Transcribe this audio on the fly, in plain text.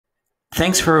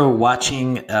Thanks for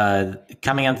watching,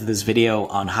 coming onto this video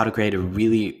on how to create a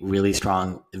really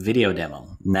strong video demo.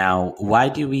 Now, why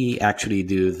do we actually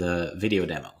do the video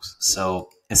demos? So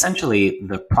essentially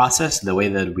the process, the way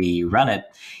that we run it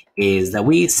is that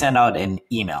we send out an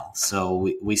email. So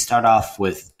we start off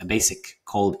with a basic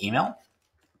cold email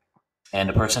and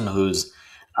a person who's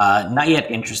not yet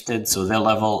interested. So their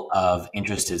level of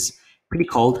interest is pretty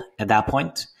cold at that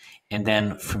point. And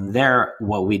then from there,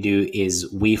 what we do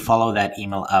is we follow that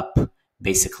email up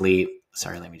basically.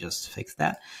 Sorry, let me just fix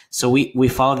that. So we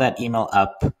follow that email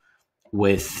up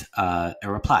with a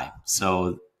reply.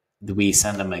 So we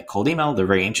send them a cold email. They're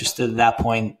very interested at that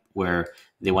point where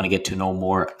they want to get to know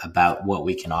more about what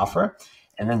we can offer.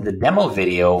 And then the demo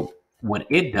video, what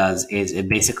it does is it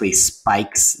basically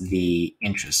spikes the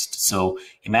interest. So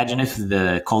imagine if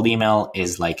the cold email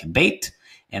is like a bait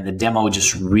and the demo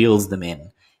just reels them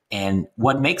in. And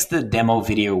what makes the demo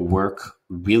video work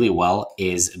really well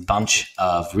is a bunch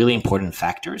of really important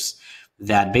factors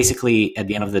that basically at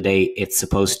the end of the day, it's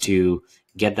supposed to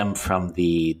get them from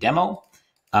the demo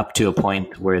up to a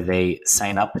point where they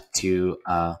sign up to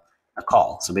a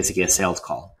call. So basically a sales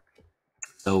call.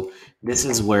 So this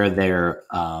is where their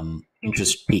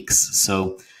interest peaks.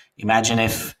 So imagine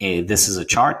if this is a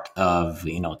chart of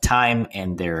time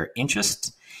and their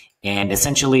interest. And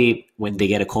essentially, when they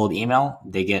get a cold email,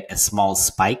 they get a small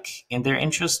spike in their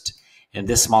interest. And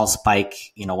this small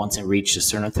spike, once it reaches a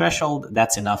certain threshold,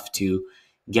 that's enough to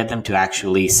get them to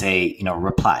actually say,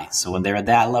 reply. So when they're at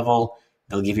that level,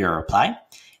 they'll give you a reply.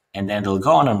 And then they'll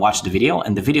go on and watch the video.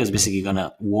 And the video is basically going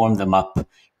to warm them up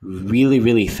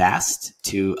really fast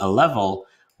to a level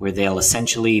where they'll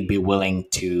essentially be willing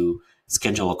to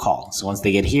schedule a call. So once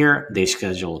they get here, they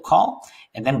schedule a call.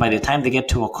 And then by the time they get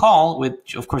to a call,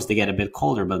 which of course they get a bit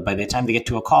colder, but by the time they get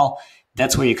to a call,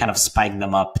 that's where you kind of spike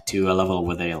them up to a level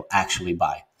where they'll actually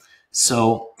buy.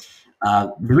 So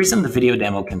the reason the video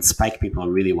demo can spike people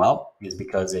really well is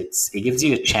because it gives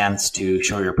you a chance to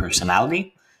show your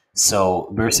personality. So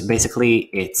basically,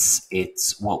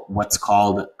 it's what's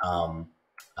called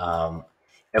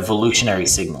evolutionary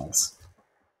signals.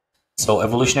 So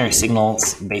evolutionary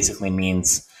signals basically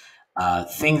means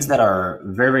things that are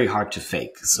very hard to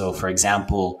fake. So for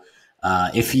example,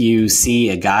 if you see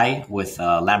a guy with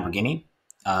a Lamborghini,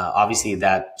 obviously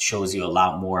that shows you a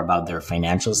lot more about their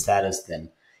financial status than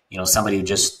somebody who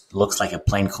just looks like a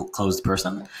plain clothes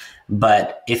person.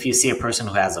 But if you see a person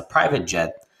who has a private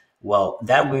jet, well,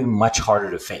 that would be much harder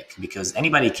to fake because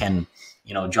anybody can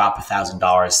drop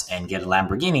 $1,000 and get a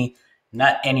Lamborghini.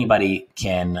 Not anybody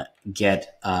can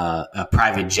get a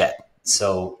private jet.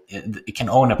 So it can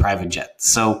own a private jet.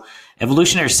 So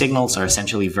evolutionary signals are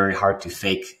essentially very hard to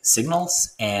fake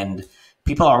signals, and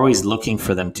people are always looking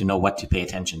for them to know what to pay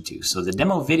attention to. So the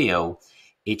demo video,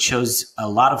 it shows a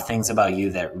lot of things about you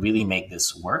that really make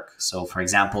this work. So for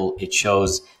example, it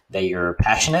shows that you're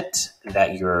passionate,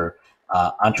 that you're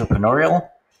entrepreneurial.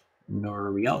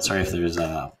 Sorry if there's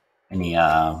any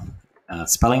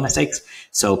spelling mistakes.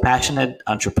 So passionate,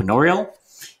 entrepreneurial.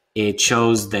 It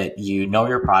shows that you know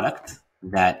your product,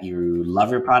 that you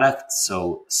love your product.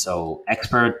 So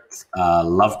expert,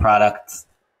 love product,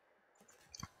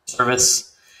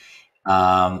 service,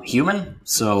 human.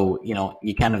 So,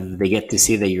 they get to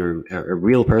see that you're a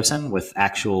real person with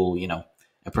actual,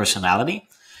 a personality.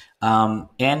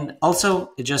 And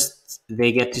also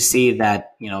they get to see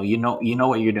that, you know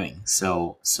what you're doing.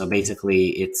 So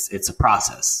basically it's a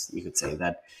process. You could say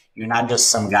that you're not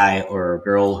just some guy or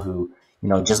girl who,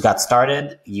 just got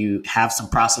started. You have some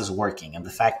process working. And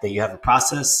the fact that you have a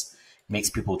process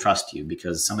makes people trust you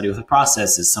because somebody with a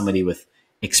process is somebody with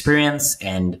experience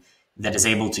and that is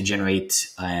able to generate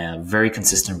very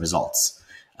consistent results.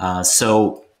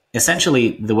 So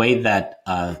essentially the way that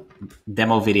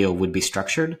demo video would be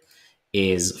structured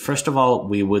is, first of all,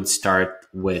 we would start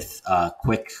with a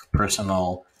quick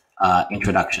personal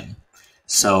introduction.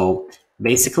 So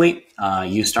basically,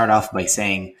 you start off by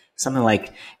saying something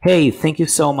like, hey, thank you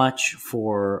so much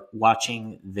for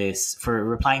watching this, for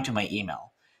replying to my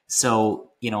email. So,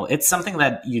 it's something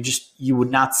that you would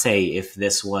not say if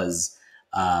this was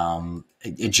a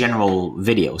general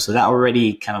video. So that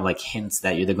already kind of like hints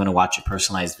that you're going to watch a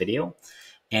personalized video.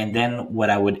 And then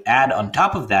what I would add on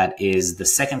top of that is the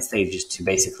second stage is to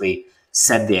basically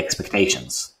set the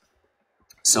expectations.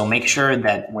 So make sure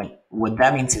that what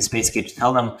that means is basically to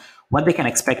tell them what they can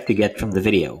expect to get from the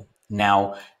video.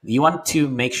 Now, you want to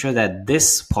make sure that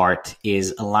this part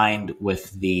is aligned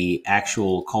with the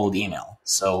actual cold email.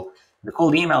 So the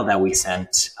cold email that we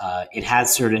sent, it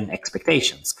has certain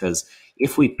expectations because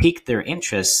if we pique their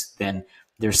interest, then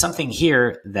there's something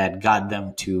here that got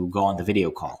them to go on the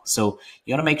video call. So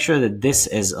you want to make sure that this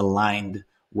is aligned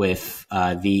with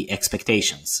the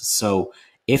expectations. So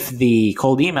if the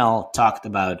cold email talked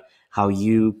about how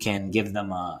you can give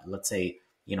them a, let's say,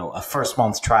 a first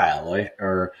month trial,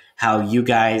 or how you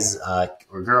guys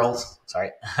or girls,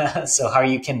 sorry, so how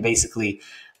you can basically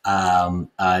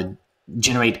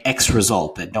generate X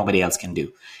result that nobody else can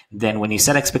do. Then when you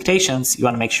set expectations, you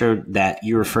want to make sure that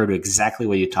you refer to exactly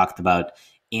what you talked about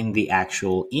in the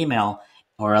actual email,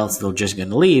 or else they're just going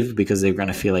to leave because they're going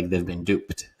to feel like they've been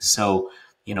duped. So,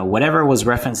 whatever was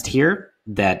referenced here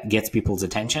that gets people's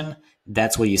attention,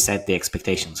 that's what you set the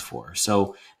expectations for.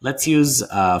 So let's use,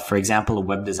 for example, a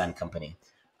web design company.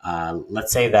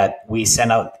 Let's say that we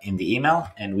sent out in the email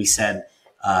and we said,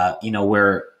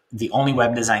 we're the only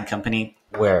web design company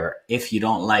where if you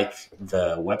don't like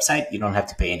the website, you don't have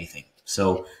to pay anything.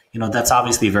 So, that's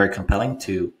obviously very compelling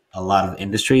to a lot of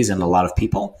industries and a lot of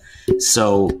people.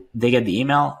 So they get the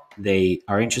email, they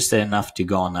are interested enough to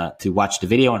go on to watch the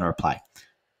video and reply.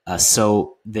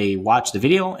 So they watch the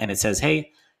video and it says,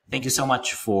 hey, thank you so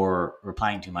much for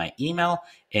replying to my email.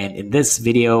 And in this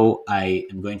video, I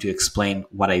am going to explain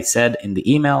what I said in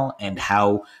the email and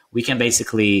how we can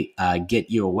basically get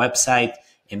you a website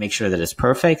and make sure that it's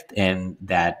perfect and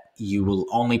that you will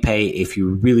only pay if you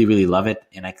really, really love it.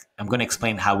 And I'm going to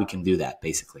explain how we can do that,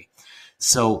 basically.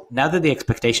 So now that the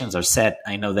expectations are set,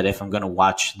 I know that if I'm going to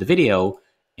watch the video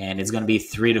and it's going to be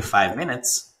 3 to 5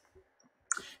 minutes,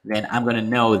 then I'm going to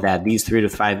know that these 3 to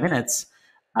 5 minutes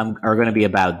are going to be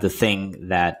about the thing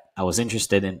that I was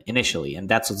interested in initially. And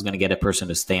that's what's going to get a person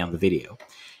to stay on the video.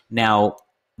 Now,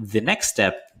 the next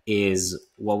step is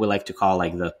what we like to call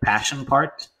like the passion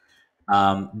part.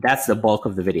 That's the bulk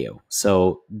of the video.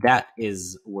 So that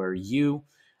is where you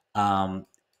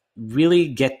really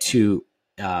get to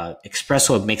express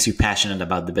what makes you passionate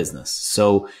about the business.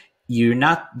 So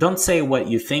don't say what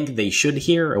you think they should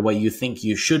hear or what you think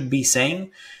you should be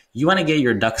saying. You want to get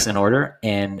your ducks in order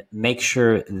and make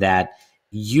sure that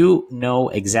you know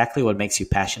exactly what makes you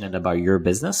passionate about your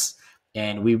business.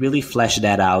 And we really flesh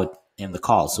that out in the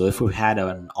call. So if we had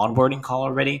an onboarding call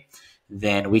already,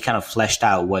 then we kind of fleshed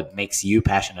out what makes you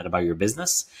passionate about your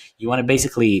business. You want to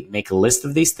basically make a list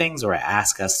of these things or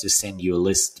ask us to send you a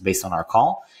list based on our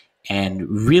call and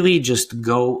really just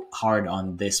go hard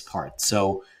on this part.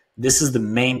 So this is the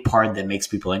main part that makes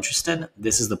people interested.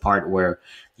 This is the part where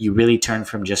you really turn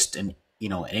from just an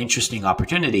interesting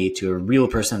opportunity to a real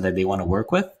person that they want to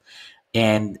work with.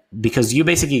 And because you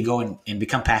basically go and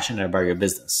become passionate about your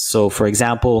business. So for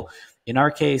example, in our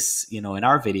case, in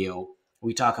our video,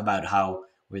 we talk about how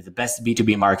we're the best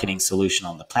B2B marketing solution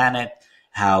on the planet,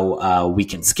 how we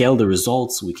can scale the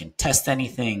results, we can test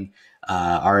anything.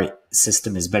 Our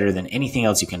system is better than anything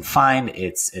else you can find.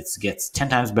 It gets 10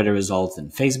 times better results than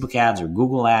Facebook ads or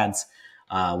Google ads.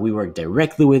 We work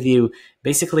directly with you.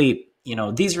 Basically,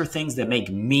 these are things that make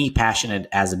me passionate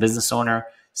as a business owner.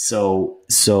 So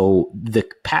the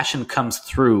passion comes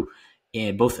through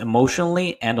both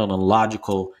emotionally and on a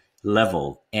logical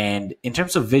level. And in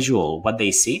terms of visual, what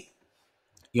they see,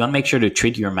 you want to make sure to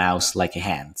treat your mouse like a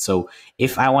hand. So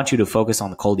if I want you to focus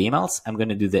on the cold emails, I'm going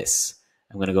to do this.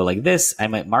 I'm going to go like this. I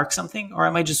might mark something, or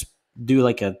I might just do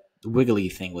like a wiggly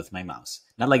thing with my mouse.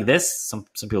 Not like this. Some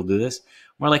people do this.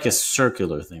 More like a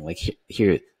circular thing. Like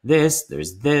here, there's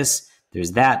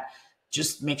that.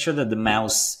 Just make sure that the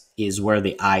mouse is where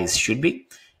the eyes should be.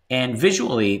 And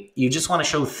visually, you just want to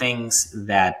show things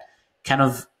that kind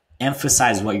of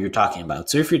emphasize what you're talking about.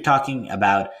 So if you're talking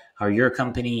about how your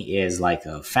company is like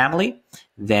a family,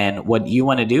 then what you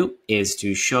want to do is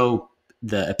to show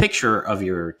a picture of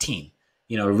your team,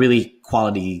 a really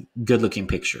quality, good looking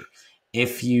picture.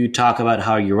 If you talk about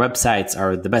how your websites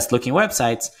are the best looking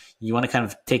websites, you want to kind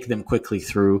of take them quickly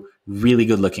through really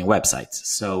good looking websites.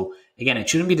 So again, it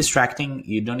shouldn't be distracting.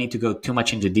 You don't need to go too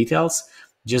much into details.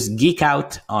 Just geek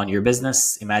out on your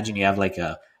business. Imagine you have like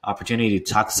a opportunity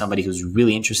to talk to somebody who's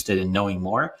really interested in knowing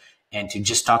more and to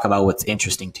just talk about what's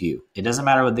interesting to you. It doesn't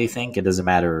matter what they think. It doesn't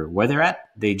matter where they're at.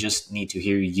 They just need to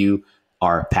hear you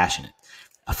are passionate.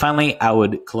 Finally, I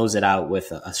would close it out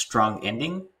with a strong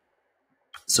ending.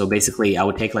 So basically, I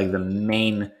would take like the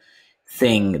main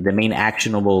thing, the main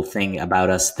actionable thing about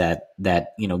us that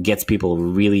gets people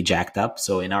really jacked up.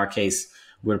 So in our case,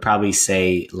 we'd probably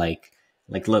say like,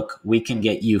 look, we can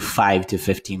get you 5 to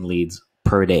 15 leads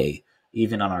per day,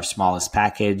 even on our smallest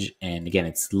package. And again,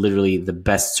 it's literally the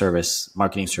best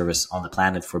marketing service on the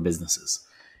planet for businesses.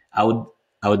 I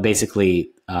would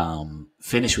basically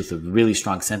finish with a really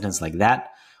strong sentence like that,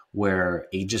 where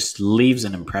it just leaves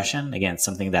an impression. Again,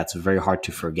 something that's very hard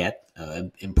to forget,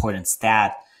 important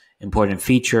stat, important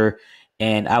feature.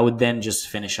 And I would then just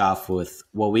finish off with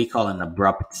what we call an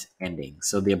abrupt ending.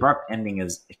 So the abrupt ending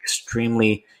is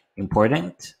extremely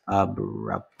important.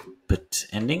 Abrupt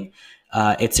ending.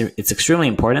 It's extremely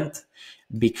important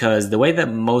because the way that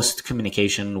most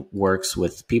communication works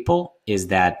with people is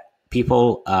that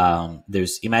people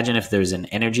there's imagine if there's an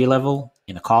energy level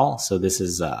in a call. So this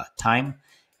is time,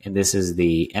 and this is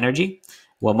the energy.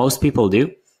 What most people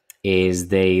do is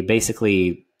they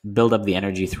basically build up the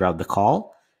energy throughout the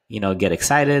call, get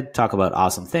excited, talk about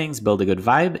awesome things, build a good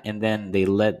vibe, and then they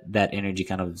let that energy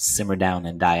kind of simmer down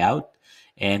and die out.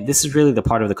 And this is really the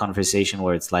part of the conversation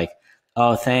where it's like,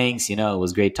 oh, thanks, it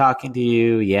was great talking to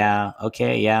you. Yeah,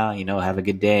 okay, yeah, have a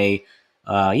good day.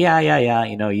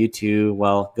 Yeah, you too.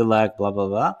 Well, good luck, blah, blah,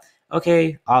 blah.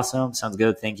 Okay, awesome, sounds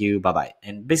good, thank you, bye-bye.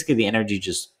 And basically the energy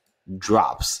just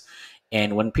drops.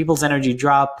 And when people's energy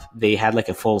drop, they had like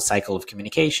a full cycle of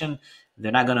communication.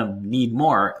 They're not going to need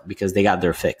more because they got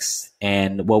their fix.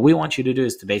 And what we want you to do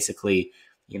is to basically,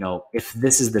 if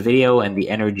this is the video and the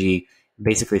energy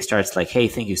basically starts like, hey,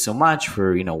 thank you so much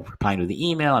for, replying to the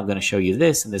email. I'm going to show you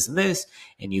this and this and this.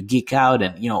 And you geek out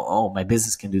and, oh, my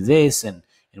business can do this. And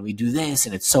we do this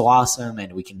and it's so awesome.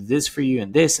 And we can do this for you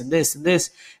and this and this and this.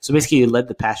 So basically you let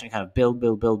the passion kind of build.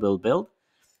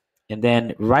 And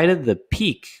then right at the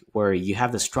peak where you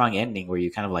have the strong ending where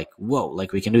you kind of like, whoa,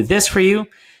 like we can do this for you,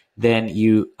 then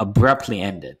you abruptly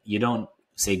end it. You don't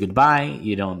say goodbye.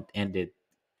 You don't end it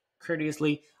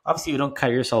courteously. Obviously, you don't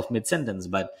cut yourself mid-sentence,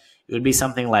 but it would be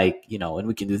something like, and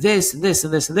we can do this and this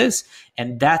and this and this.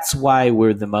 And that's why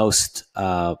we're the most,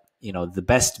 the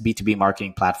best B2B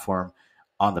marketing platform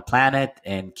on the planet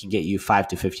and can get you 5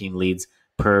 to 15 leads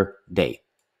per day.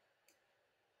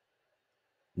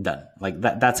 Done. Like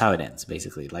that's how it ends,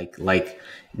 basically. Like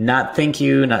not thank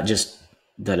you, not just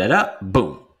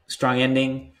boom, strong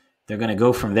ending. They're going to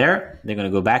go from there. They're going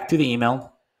to go back to the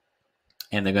email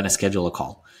and they're going to schedule a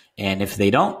call. And if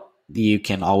they don't, you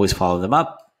can always follow them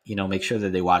up, make sure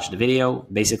that they watch the video.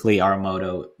 Basically our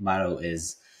motto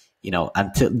is,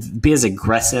 until be as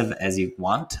aggressive as you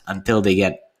want until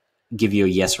they give you a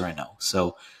yes or a no.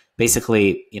 So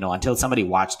basically, until somebody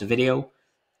watched the video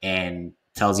and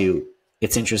tells you,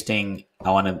 it's interesting,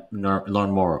 I want to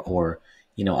learn more, or,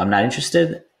 I'm not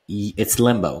interested, it's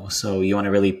limbo. So you want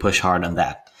to really push hard on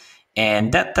that.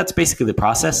 And that's basically the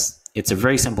process. It's a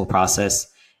very simple process.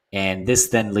 And this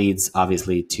then leads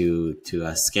obviously to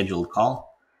a scheduled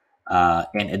call.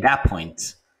 And at that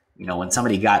point, when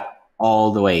somebody got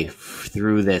all the way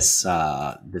through this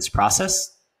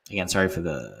process, again, sorry for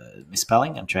the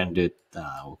misspelling, I'm trying to do it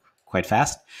quite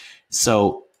fast.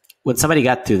 So when somebody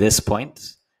got to this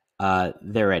point,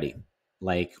 they're ready.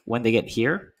 Like when they get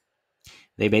here,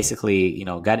 they basically,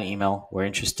 got an email, we're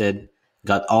interested,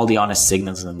 got all the honest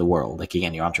signals in the world. Like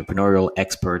again, you're entrepreneurial,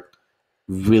 expert,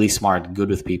 really smart, good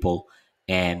with people.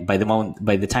 And by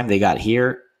the time they got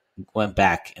here, went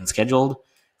back and scheduled,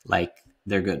 like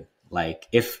they're good. Like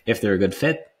if they're a good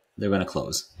fit, they're going to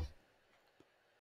close.